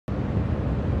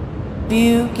If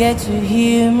you get to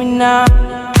hear me now,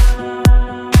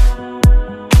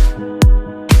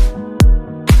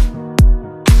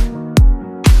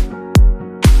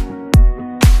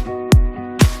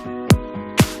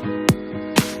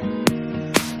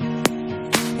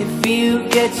 if you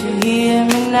get to hear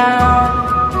me now,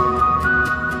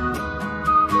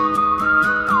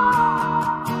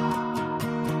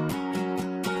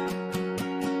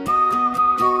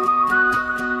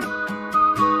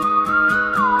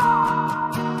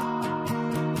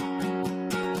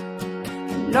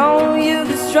 know you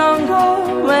get stronger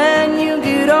when you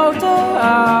get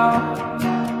older.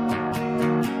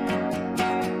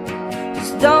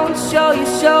 Just don't show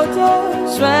your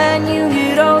shoulders when you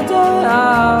get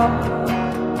older.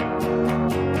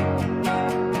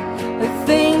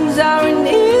 Things aren't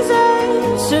easy,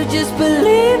 so just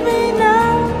believe me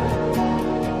now.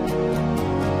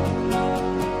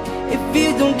 If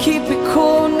you don't keep it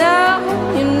cool now,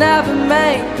 you never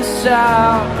make a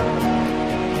sound.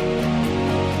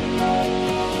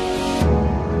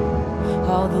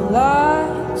 All the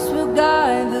lights will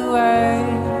guide the way.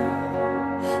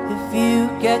 If you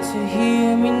get to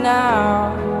hear me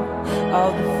now,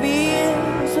 all the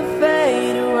fears will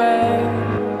fade away.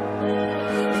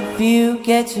 If you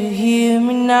get to hear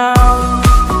me now,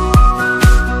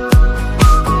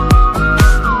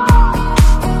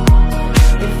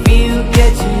 if you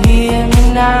get to hear me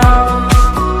now,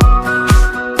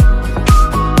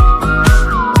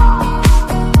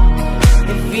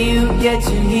 if you get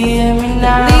to hear me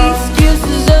now. The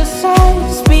excuses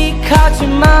aside, speak out your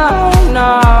mind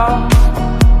now,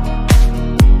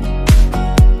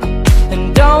 and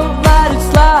don't let it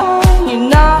slide. You're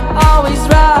not always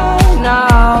right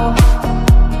now.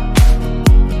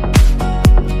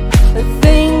 The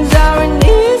things aren't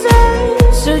easy,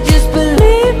 so just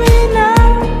believe me now.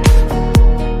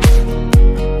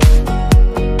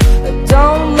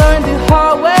 Don't learn the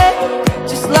hard way,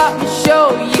 just let me show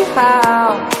you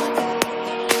how.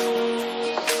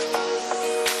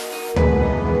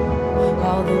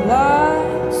 All the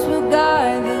lights will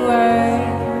guide the way.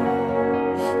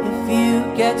 If you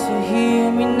get to hear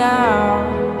me now,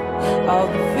 all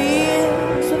the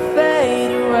fears will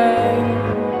fade away.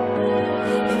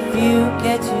 If you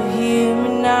get to hear me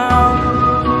now,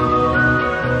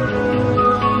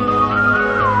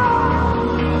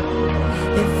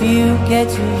 if you get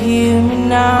to hear me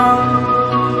now,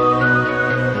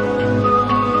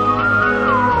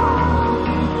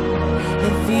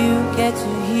 if you get to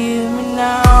hear me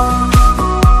now,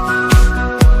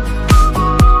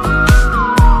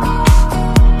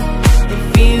 if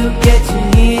you get to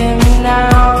hear me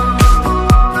now,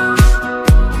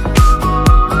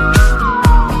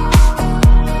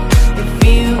 if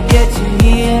you get to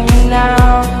hear me now,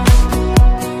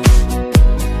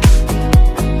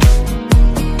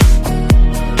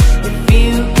 if you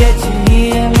get to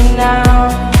hear me now,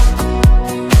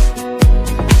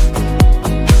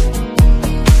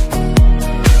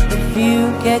 if you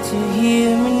get to hear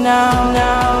me now,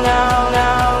 now, now, now,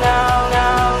 now,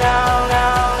 now, now, now, now,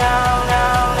 now, now,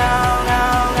 now,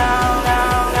 now, now,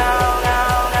 now,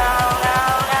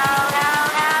 now,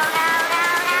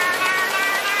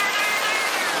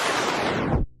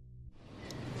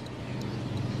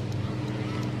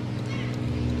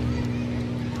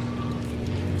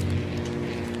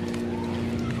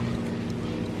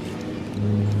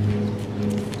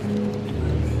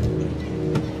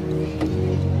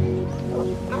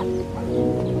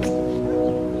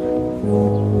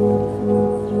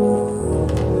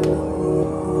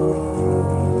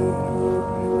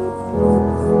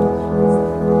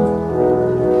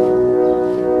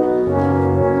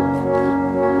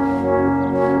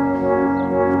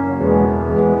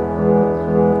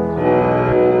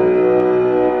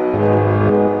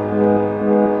 now,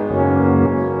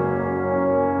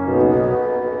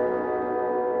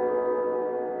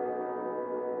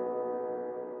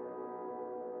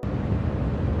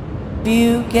 if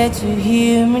you get to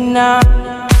hear me now,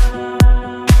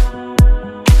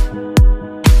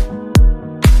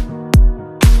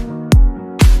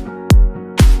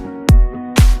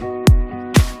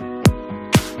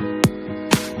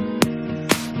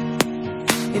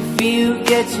 if you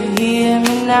get to hear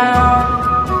me now,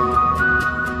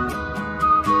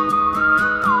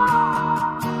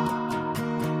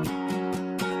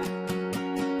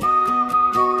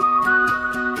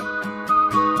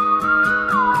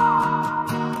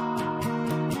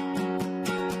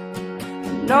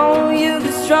 know you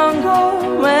get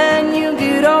stronger when you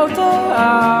get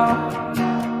older.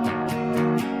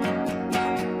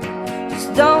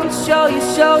 Just don't show your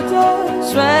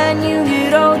shoulders when you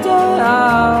get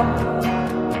older.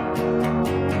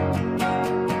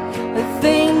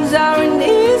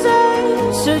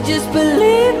 just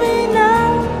believe me now.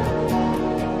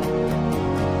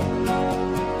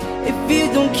 If you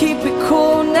don't keep it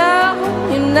cool now,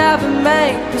 you never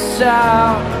make a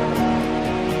sound.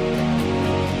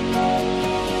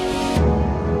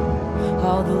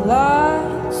 All the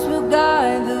lights will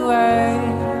guide the way.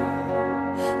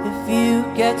 If you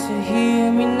get to hear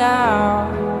me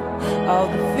now, all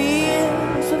the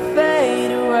fears will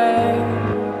fade away.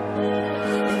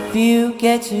 If you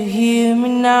get to hear me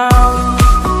now.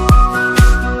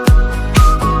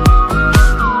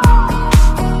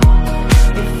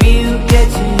 If you get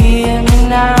to hear me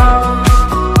now.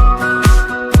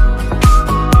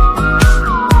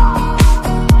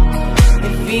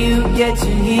 If you get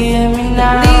to hear me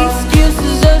now. The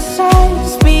excuses aside,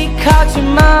 speak out your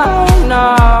mind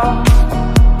now.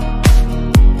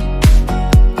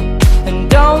 And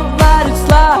don't let it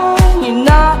slide, you're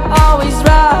not always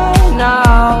right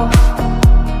now.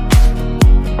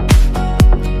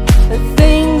 The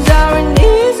things aren't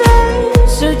easy,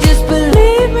 so just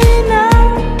believe me now.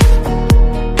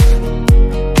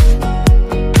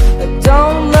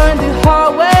 Don't learn the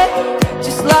hard way,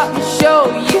 just let me show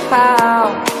you how.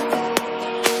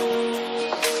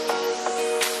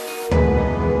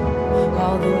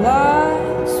 All the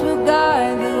lights will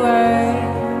guide the way.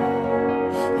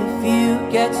 If you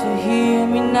get to hear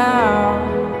me now,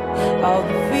 all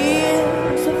the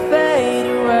fears will fade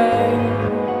away.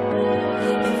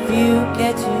 If you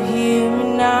get to hear me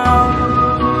now.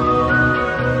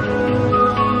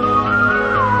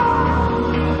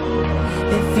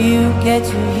 If you get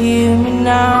to hear me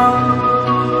now.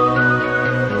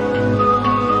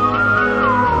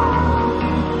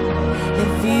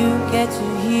 If you get to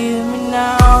hear me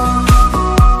now.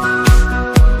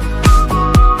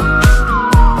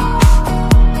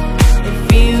 If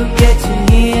you get to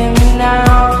hear me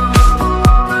now.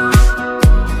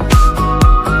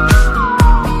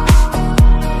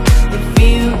 If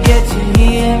you get to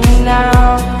hear me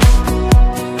now.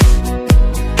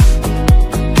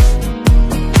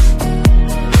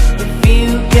 If you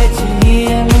get to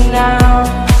hear me now.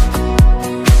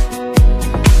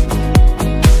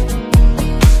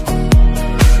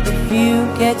 If you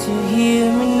get to hear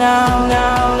me now,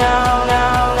 now, now.